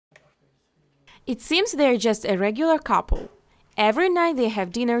It seems they're just a regular couple. Every night they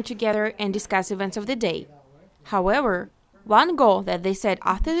have dinner together and discuss events of the day. However, one goal that they set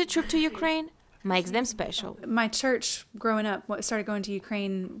after the trip to Ukraine makes them special. My church growing up started going to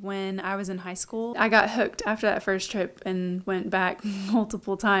Ukraine when I was in high school. I got hooked after that first trip and went back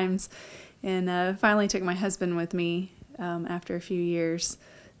multiple times, and finally took my husband with me after a few years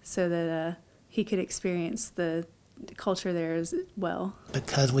so that he could experience the culture there as well.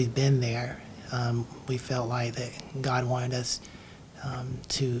 Because we've been there, we felt like that God wanted us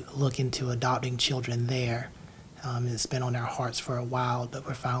to look into adopting children there. It's been on our hearts for a while, but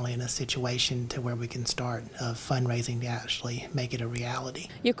we're finally in a situation to where we can start fundraising to actually make it a reality.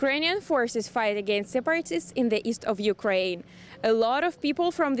 Ukrainian forces fight against separatists in the east of Ukraine. A lot of people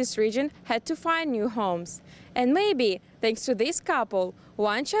from this region had to find new homes. And maybe, thanks to this couple,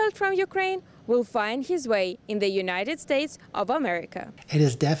 one child from Ukraine will find his way in the United States of America. It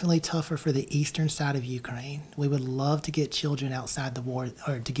is definitely tougher for the eastern side of Ukraine. We would love to get children outside the war,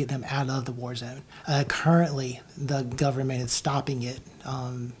 or to get them out of the war zone. Currently, the government is stopping it,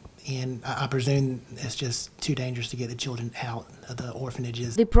 and I presume it's just too dangerous to get the children out of the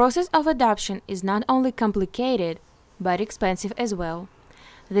orphanages. The process of adoption is not only complicated, but expensive as well.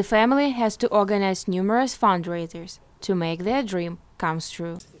 The family has to organize numerous fundraisers to make their dream come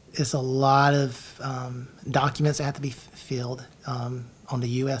true. It's a lot of documents that have to be filled on the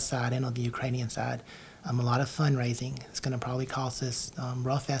U.S. side and on the Ukrainian side. A lot of fundraising. It's going to probably cost us,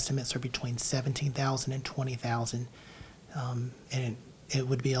 rough estimates are between $17,000 and $20,000. And it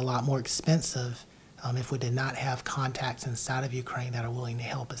would be a lot more expensive if we did not have contacts inside of Ukraine that are willing to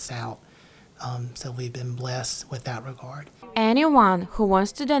help us out. So we've been blessed with that regard. Anyone who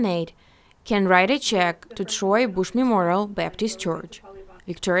wants to donate can write a check to Troy Bush Memorial Baptist Church.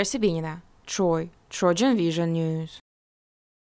 Victoria Sabinina, Troy, TrojanVision News.